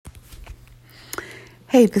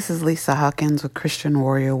Hey, this is Lisa Hawkins with Christian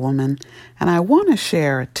Warrior Woman, and I want to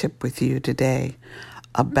share a tip with you today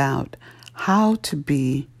about how to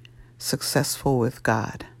be successful with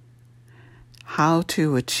God, how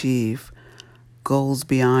to achieve goals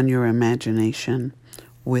beyond your imagination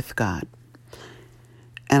with God.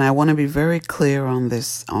 And I want to be very clear on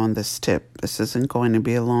this tip. This isn't going to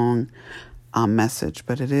be a long message,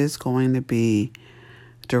 but it is going to be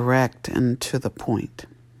direct and to the point.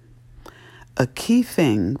 A key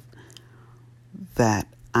thing that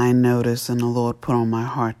I notice and the Lord put on my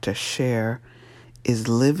heart to share is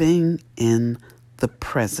living in the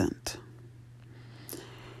present.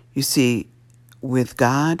 You see, with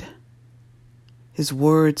God, His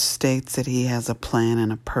Word states that He has a plan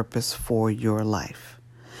and a purpose for your life.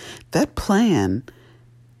 That plan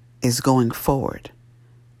is going forward.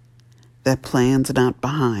 That plan's not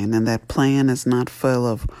behind, and that plan is not full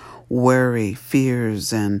of worry,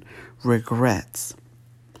 fears, and regrets.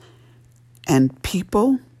 And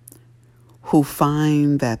people who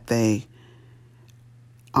find that they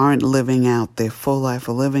aren't living out their full life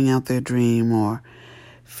or living out their dream or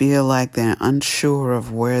feel like they're unsure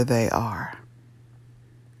of where they are,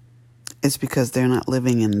 it's because they're not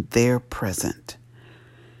living in their present.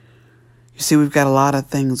 You see, we've got a lot of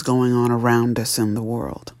things going on around us in the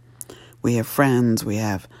world. We have friends, we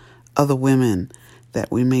have other women that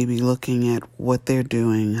we may be looking at what they're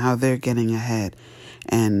doing, how they're getting ahead,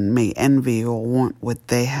 and may envy or want what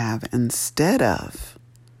they have instead of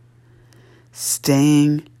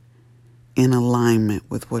staying in alignment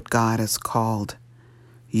with what God has called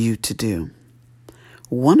you to do.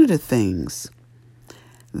 One of the things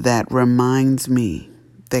that reminds me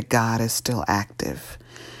that God is still active,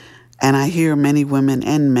 and I hear many women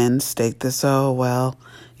and men state this,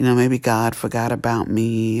 maybe God forgot about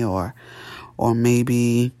me, or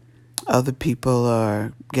maybe other people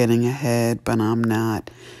are getting ahead, but I'm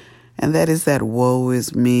not. And that is that woe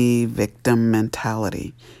is me victim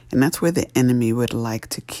mentality. And that's where the enemy would like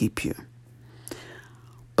to keep you.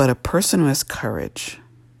 But a person who has courage,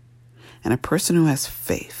 and a person who has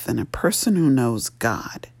faith, and a person who knows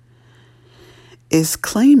God is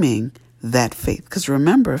claiming that faith. Because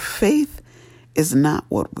remember, faith is not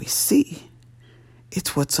what we see.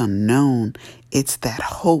 It's what's unknown. It's that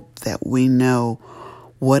hope that we know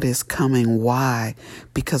what is coming. Why?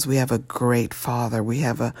 Because we have a great Father. We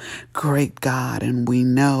have a great God. And we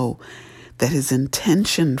know that His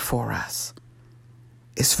intention for us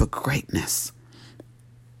is for greatness.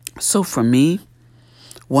 So for me,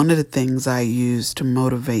 one of the things I use to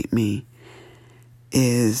motivate me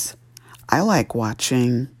is I like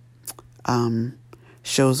watching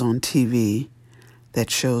shows on TV that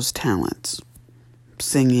shows talents.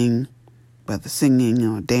 Singing, whether singing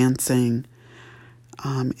or dancing,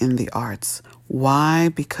 in the arts. Why?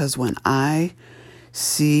 Because when I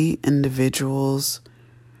see individuals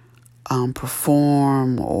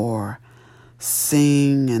perform or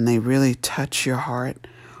sing and they really touch your heart,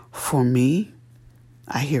 for me,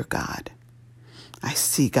 I hear God. I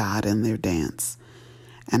see God in their dance,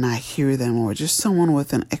 and I hear them, or just someone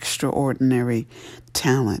with an extraordinary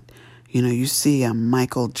talent. You see a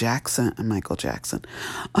Michael Jordan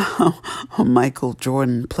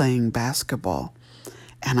playing basketball,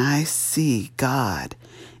 and I see God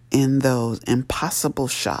in those impossible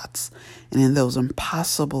shots and in those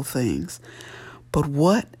impossible things. But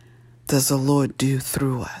what does the Lord do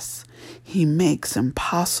through us? He makes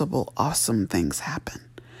impossible, awesome things happen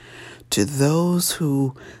to those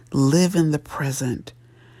who live in the present,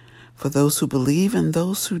 for those who believe and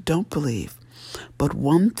those who don't believe. But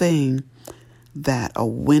one thing that a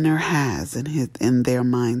winner has in their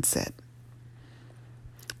mindset,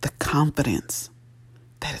 the confidence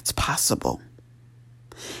that it's possible.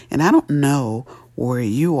 And I don't know where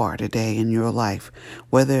you are today in your life,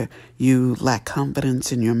 whether you lack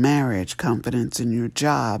confidence in your marriage, confidence in your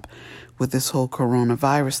job, with this whole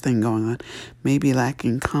coronavirus thing going on, maybe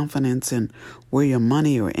lacking confidence in where your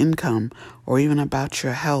money or income, or even about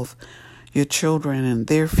your health, your children and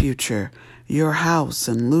their future, your house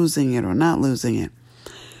and losing it or not losing it.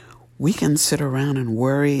 We can sit around and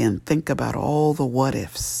worry and think about all the what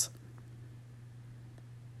ifs.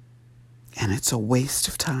 And it's a waste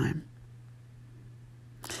of time.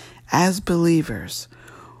 As believers,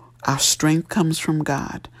 our strength comes from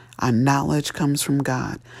God. Our knowledge comes from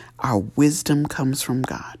God. Our wisdom comes from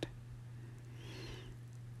God.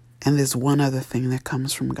 And there's one other thing that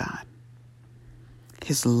comes from God.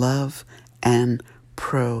 His love and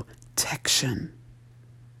protection.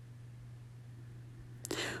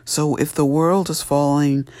 So if the world is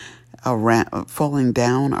falling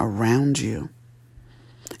down around you,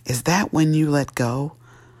 is that when you let go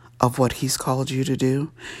of what He's called you to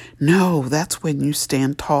do? No, that's when you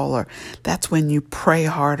stand taller. That's when you pray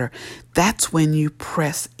harder. That's when you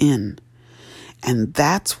press in. And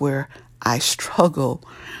that's where I struggle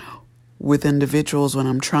with individuals when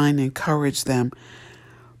I'm trying to encourage them,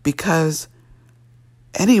 because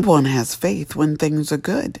anyone has faith when things are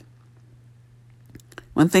good.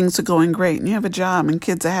 When things are going great and you have a job and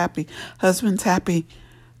kids are happy, husband's happy,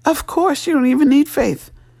 of course you don't even need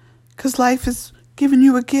faith, because life is giving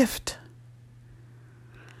you a gift.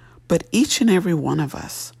 But each and every one of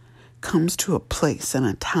us comes to a place and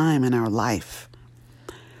a time in our life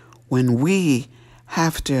when we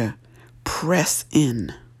have to press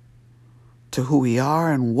in to who we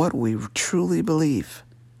are and what we truly believe.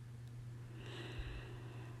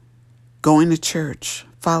 Going to church,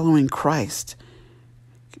 following Christ,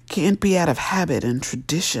 can't be out of habit and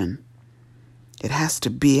tradition. It has to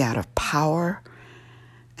be out of power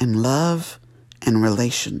and love and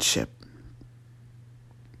relationship.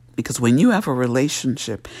 Because when you have a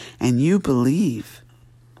relationship and you believe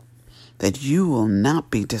that you will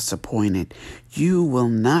not be disappointed, you will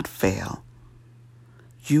not fail,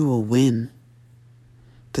 you will win.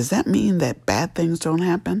 Does that mean that bad things don't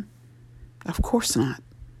happen? Of course not.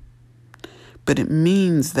 But it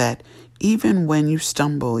means that even when you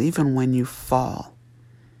stumble, even when you fall,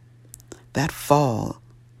 that fall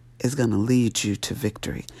is going to lead you to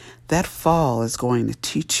victory. That fall is going to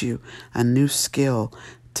teach you a new skill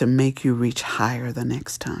to make you reach higher the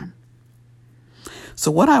next time. So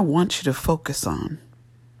what I want you to focus on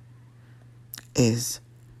is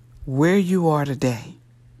where you are today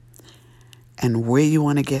and where you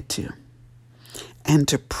want to get to. And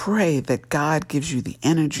to pray that God gives you the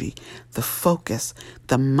energy, the focus,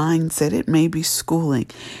 the mindset. It may be schooling.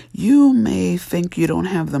 You may think you don't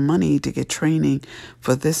have the money to get training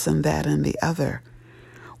for this and that and the other.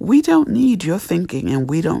 We don't need your thinking and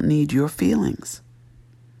we don't need your feelings.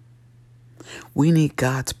 We need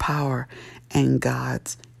God's power and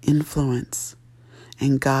God's influence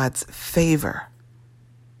and God's favor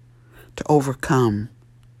to overcome,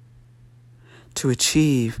 to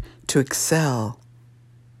achieve, to excel.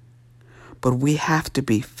 But we have to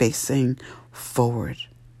be facing forward.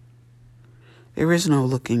 There is no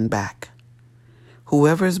looking back.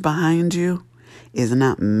 Whoever is behind you is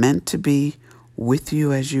not meant to be with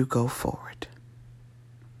you as you go forward.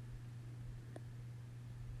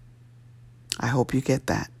 I hope you get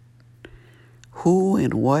that. Who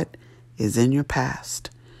and what is in your past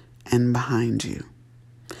and behind you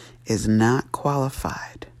is not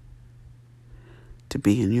qualified to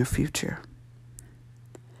be in your future,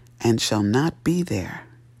 and shall not be there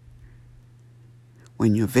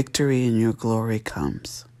when your victory and your glory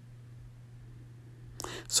comes.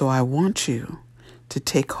 So I want you to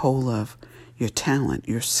take hold of your talent,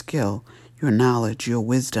 your skill, your knowledge, your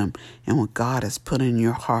wisdom, and what God has put in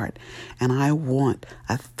your heart. And I want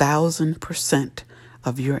 1,000%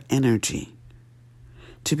 of your energy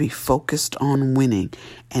to be focused on winning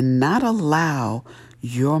and not allow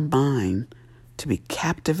your mind to be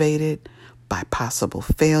captivated by possible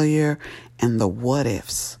failure and the what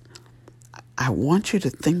ifs. I want you to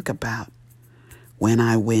think about when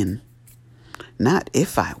I win, not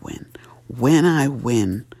if I win. When I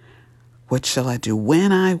win, what shall I do?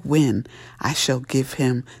 When I win, I shall give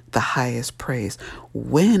Him the highest praise.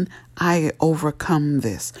 When I overcome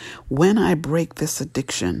this, when I break this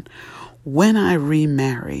addiction, when I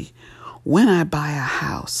remarry, when I buy a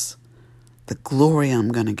house, the glory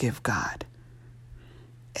I'm going to give God.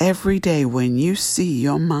 Every day when you see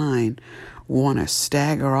your mind want to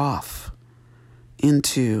stagger off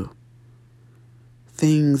into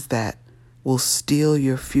things that will steal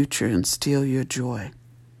your future and steal your joy,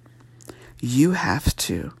 you have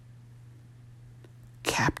to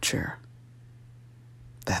capture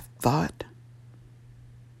that thought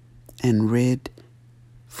and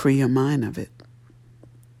free your mind of it,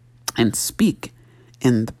 and speak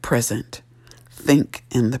in the present, think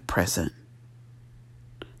in the present.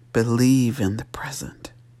 Believe in the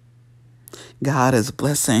present. God is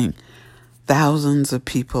blessing thousands of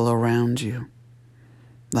people around you.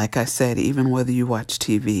 Like I said, even whether you watch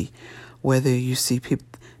TV, whether you see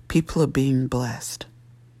people are being blessed,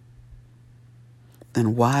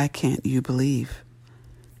 then why can't you believe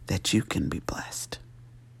that you can be blessed?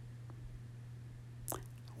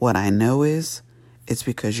 What I know is, it's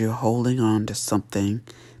because you're holding on to something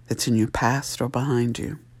that's in your past or behind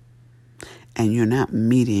you. And you're not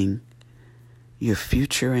meeting your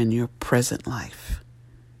future and your present life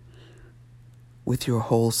with your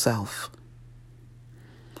whole self.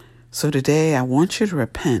 So today I want you to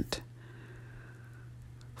repent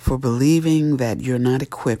for believing that you're not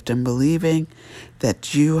equipped and believing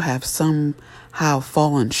that you have somehow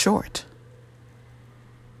fallen short.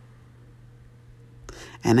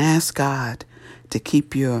 And ask God to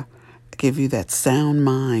give you that sound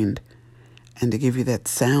mind and to give you that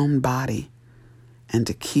sound body and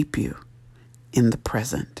to keep you in the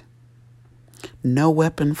present. No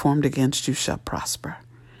weapon formed against you shall prosper.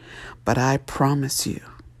 But I promise you,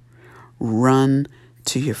 run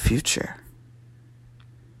to your future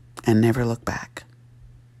and never look back.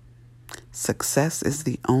 Success is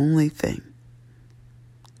the only thing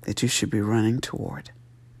that you should be running toward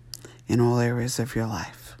in all areas of your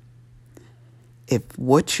life. If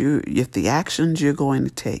the actions you're going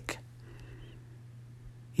to take,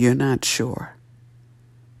 you're not sure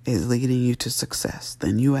is leading you to success,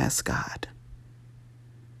 then you ask God,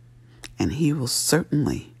 and He will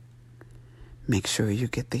certainly make sure you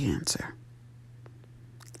get the answer.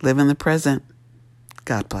 Live in the present.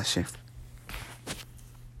 God bless you.